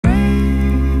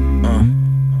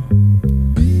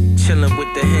Chillin'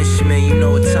 with the henchmen, you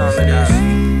know what time it is.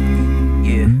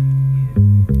 Yeah.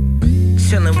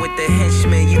 Chillin' with the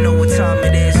henchmen, you know what time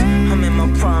it is. I'm in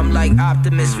my prime like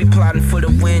Optimus, we plotting for the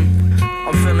win.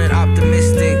 I'm feeling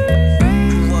optimistic.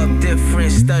 Grew up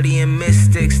different, studying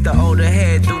mystics. The older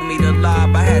head threw me the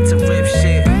lob, I had to rip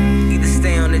shit. Either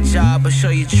stay on the job or show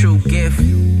your true gift.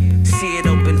 See it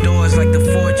open doors like the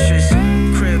fortress.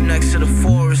 Crib next to the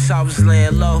forest, I was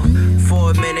laying low.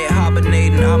 For a minute,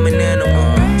 hibernating, I'm an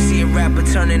animal. See a rapper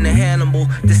turn into Hannibal,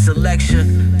 this a lecture.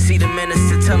 See the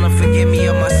minister tell him forgive me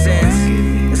of my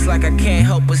sins. It's like I can't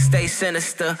help but stay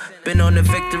sinister. Been on the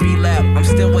victory lap, I'm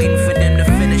still waiting for them to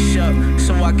finish up,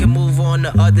 so I can move on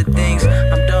to other things.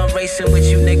 I'm done racing with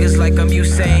you niggas like I'm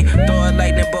Usain. Throw a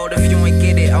lightning bolt if you ain't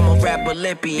get it, I'm a rap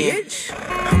Olympian.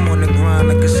 I'm on the grind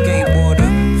like a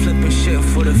skateboarder, flipping shit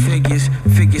for the figures,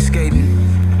 figure skating.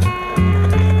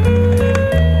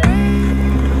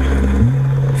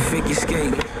 Figure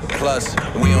skating. Plus,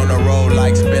 we on the road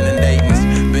like spinning Dayton's.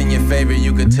 Been your favorite,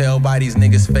 you could tell by these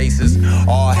niggas' faces.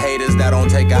 All haters that don't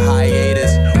take a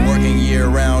hiatus. Working year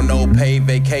round, no paid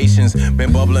vacations.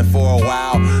 Been bubbling for a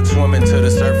while, swimming to the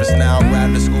surface now.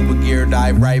 Grab the scuba gear,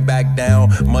 dive right back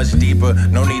down. Much deeper,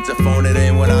 no need to phone it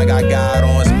in when I got God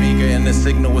on speaker. And the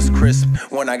signal was crisp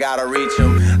when I gotta reach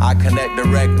him. I connect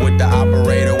direct with the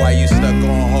operator while you stuck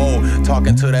on hold.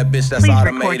 Talking to that bitch that's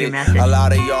automated. A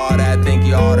lot of y'all that think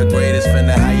y'all the greatest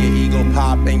finna have your ego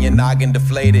pop and your noggin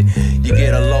deflated. You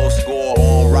get a low score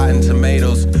on Rotten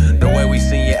Tomatoes. The way we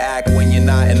seen you act when you're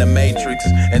not in the Matrix.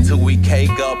 Until we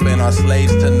cake up and are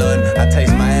slaves to none. I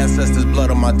taste my ancestors' blood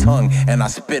on my tongue and I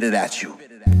spit it at you.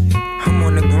 I'm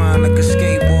on the grind like a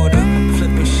skateboarder,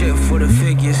 flipping shit for the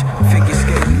figures, figure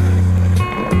skating.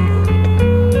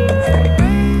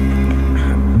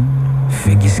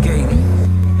 Figure skating.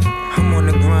 I'm on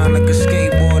the grind like a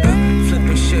skateboarder,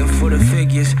 flipping shit for the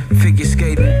figures, figure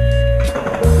skating.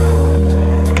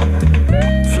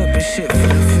 Flipping shit for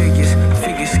the figures,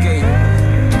 figure skating.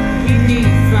 He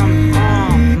needs some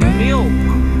milk.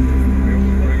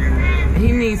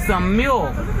 He needs some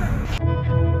milk.